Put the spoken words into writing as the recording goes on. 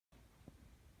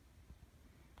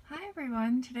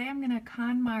everyone, today I'm going to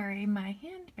KonMari my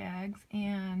handbags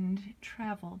and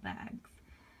travel bags.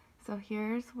 So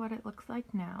here's what it looks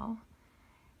like now.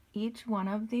 Each one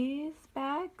of these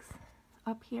bags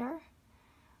up here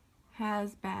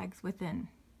has bags within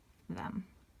them.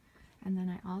 And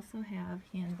then I also have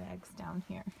handbags down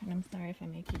here. And I'm sorry if I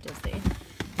make you dizzy.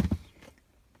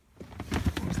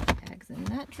 There's the bags in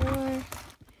that drawer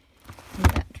and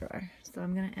that drawer. So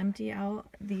I'm going to empty out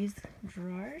these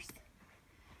drawers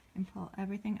and pull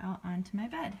everything out onto my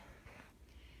bed.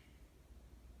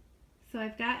 So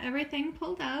I've got everything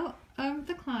pulled out of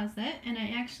the closet, and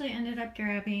I actually ended up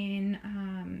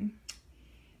grabbing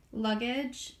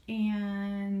luggage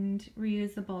and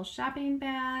reusable shopping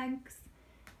bags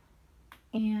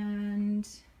and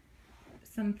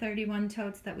some 31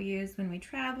 totes that we use when we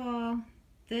travel.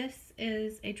 This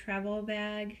is a travel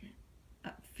bag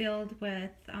filled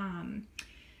with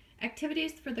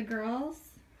activities for the girls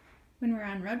when we're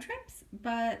on road trips,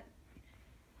 but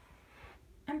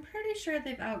I'm pretty sure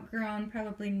they've outgrown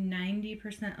probably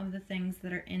 90% of the things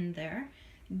that are in there.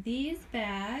 These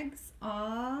bags,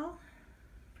 all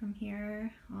from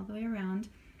here all the way around,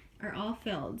 are all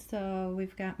filled. So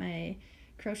we've got my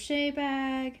crochet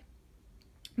bag,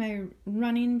 my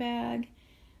running bag,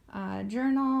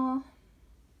 journal,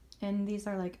 and these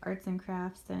are like arts and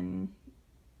crafts and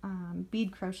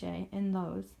bead crochet in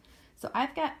those. So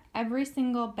I've got every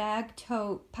single bag,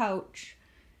 tote, pouch,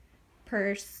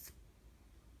 purse,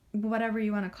 whatever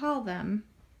you want to call them,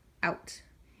 out.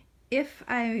 If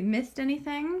I missed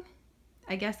anything,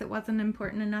 I guess it wasn't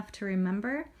important enough to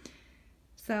remember.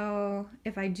 So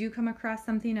if I do come across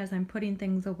something as I'm putting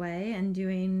things away and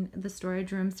doing the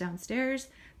storage rooms downstairs,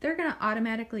 they're going to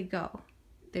automatically go.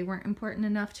 They weren't important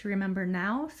enough to remember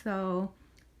now, so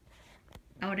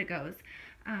out it goes.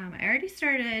 I already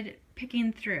started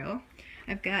picking through.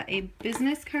 I've got a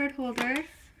business card holder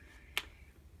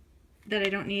that I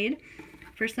don't need.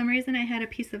 For some reason I had a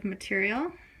piece of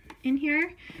material in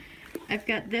here. I've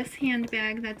got this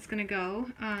handbag that's gonna go.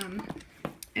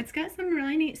 It's got some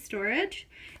really neat storage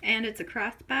and it's a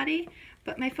crossbody,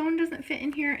 but my phone doesn't fit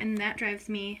in here and that drives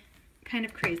me kind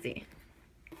of crazy.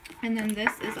 And then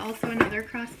this is also another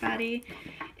crossbody.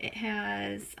 It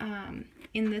has,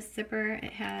 in this zipper,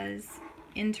 it has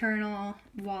internal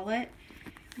wallet,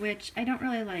 which I don't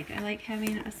really like. I like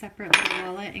having a separate little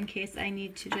wallet in case I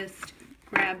need to just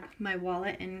grab my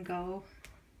wallet and go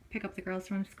pick up the girls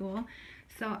from school.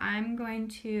 So I'm going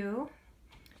to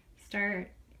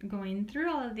start going through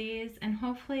all of these and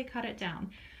hopefully cut it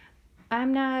down.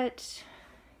 I'm not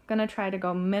gonna try to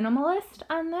go minimalist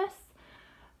on this,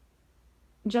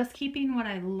 just keeping what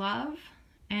I love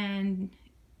and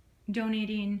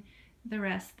donating the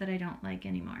rest that I don't like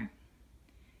anymore,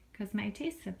 because my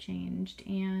tastes have changed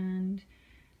and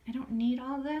I don't need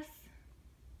all this,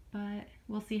 but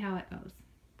we'll see how it goes.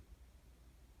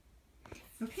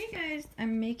 Okay guys,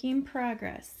 I'm making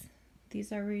progress.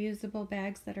 These are reusable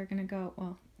bags that are gonna go,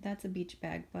 well, that's a beach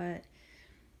bag, but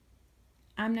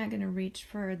I'm not gonna reach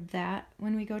for that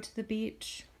when we go to the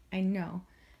beach. I know,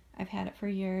 I've had it for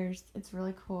years. It's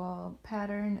really cool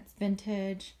pattern, it's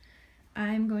vintage.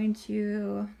 I'm going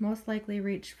to most likely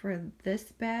reach for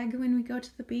this bag when we go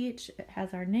to the beach. It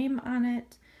has our name on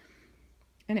it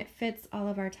and it fits all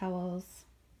of our towels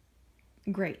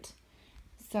great.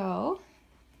 So,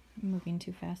 I'm moving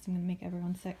too fast, I'm gonna make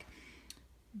everyone sick.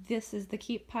 This is the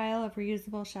keep pile of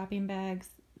reusable shopping bags.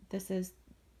 This is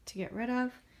to get rid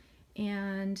of,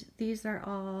 and these are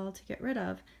all to get rid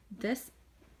of. This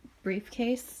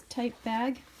briefcase type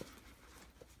bag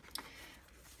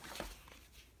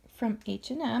from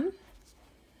H&M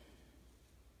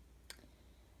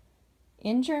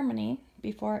in Germany,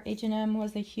 before H&M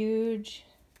was a huge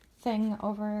thing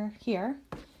over here,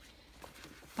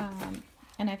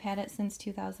 and I've had it since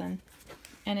 2000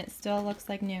 and it still looks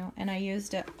like new, and I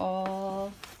used it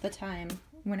all the time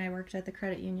when I worked at the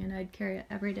credit union. I'd carry it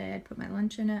every day. I'd put my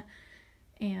lunch in it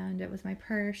and it was my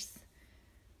purse,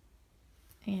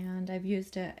 and I've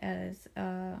used it as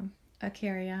a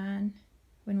carry-on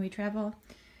when we travel.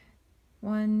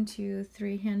 1, 2,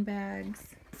 3 handbags,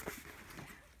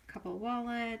 a couple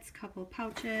wallets, couple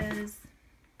pouches.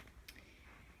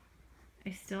 I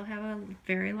still have a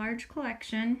very large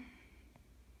collection.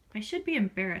 I should be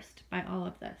embarrassed by all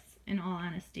of this, in all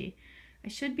honesty. I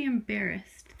should be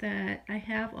embarrassed that I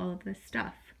have all of this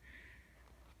stuff.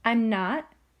 I'm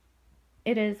not.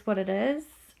 It is what it is.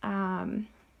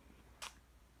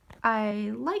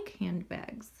 I like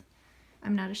handbags.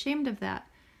 I'm not ashamed of that.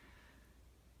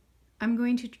 I'm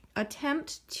going to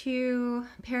attempt to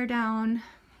pare down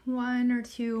 1 or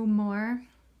 2 more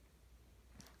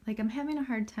like I'm having a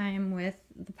hard time with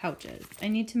the pouches. I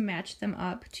need to match them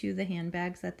up to the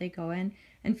handbags that they go in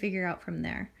and figure out from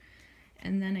there.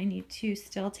 And then I need to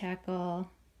still tackle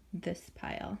this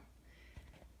pile.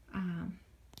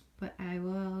 But I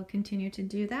will continue to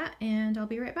do that and I'll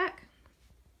be right back.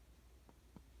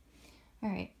 All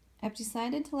right, I've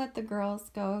decided to let the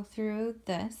girls go through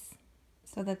this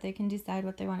so that they can decide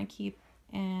what they want to keep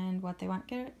and what they want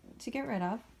to get rid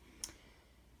of.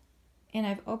 And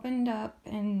I've opened up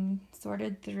and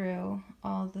sorted through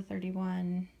all the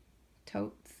 31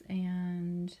 totes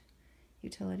and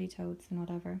utility totes and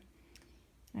whatever.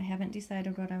 I haven't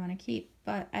decided what I want to keep,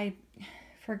 but I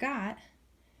forgot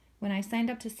when I signed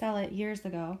up to sell it years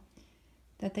ago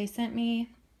that they sent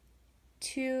me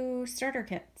 2 starter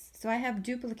kits. So I have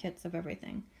duplicates of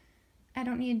everything. I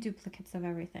don't need duplicates of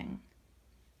everything.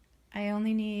 I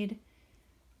only need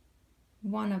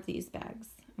one of these bags.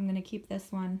 I'm going to keep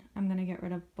this one. I'm going to get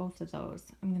rid of both of those.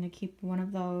 I'm going to keep one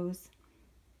of those.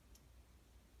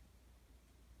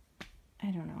 I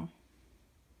don't know.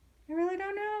 I really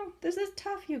don't know. This is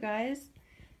tough, you guys.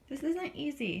 This isn't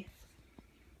easy.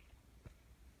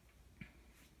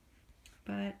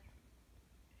 But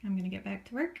I'm going to get back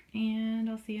to work and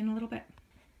I'll see you in a little bit.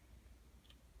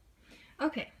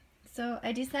 Okay, so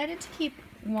I decided to keep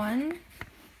one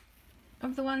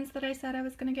of the ones that I said I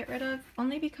was going to get rid of,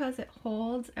 only because it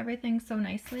holds everything so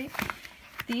nicely.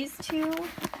 These 2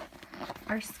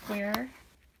 are square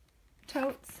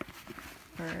totes,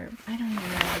 or I don't even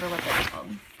remember what they're called.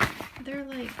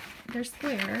 They're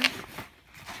square.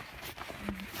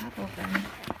 Pop open.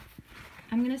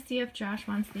 I'm going to see if Josh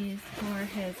wants these for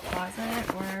his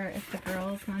closet or if the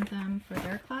girls want them for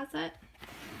their closet.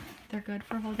 They're good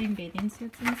for holding bathing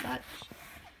suits and such.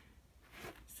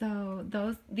 So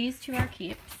these 2 are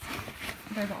keeps.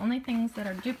 They're the only things that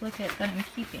are duplicate that I'm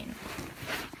keeping.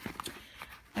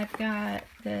 I've got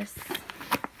this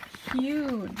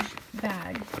huge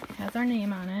bag, it has our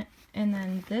name on it, and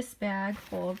then this bag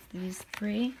holds these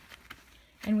 3,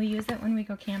 and we use it when we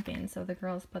go camping. So the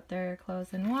girls put their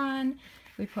clothes in one,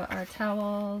 we put our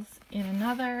towels in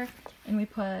another, and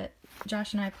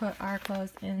Josh and I put our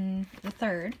clothes in the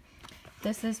third.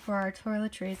 This is for our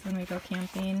toiletries when we go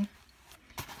camping.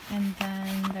 And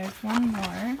then there's one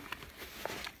more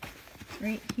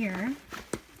right here.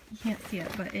 You can't see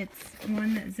it, but it's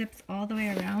one that zips all the way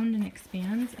around and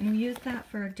expands. And we use that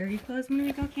for dirty clothes when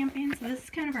we go camping. So this is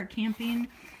kind of our camping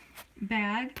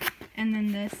bag. And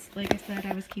then this, like I said,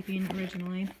 I was keeping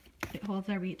originally. It holds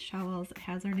our beach towels. It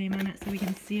has our name on it so we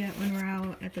can see it when we're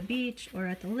out at the beach or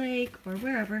at the lake or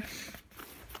wherever.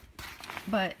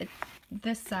 But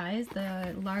this size,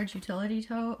 the large utility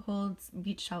tote, holds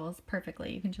beach towels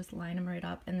perfectly. You can just line them right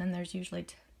up, and then there's usually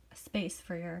a space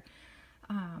for your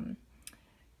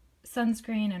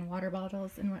sunscreen and water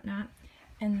bottles and whatnot.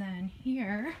 And then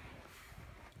here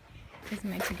is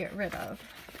my to get rid of.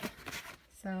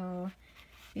 So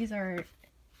these are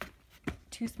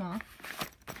too small.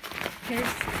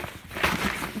 Here's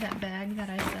that bag that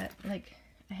I set, like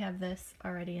I have this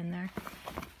already in there,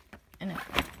 and it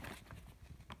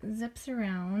zips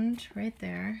around right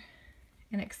there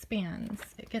and expands.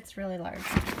 It gets really large.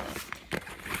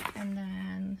 And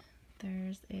then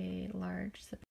there's a large zip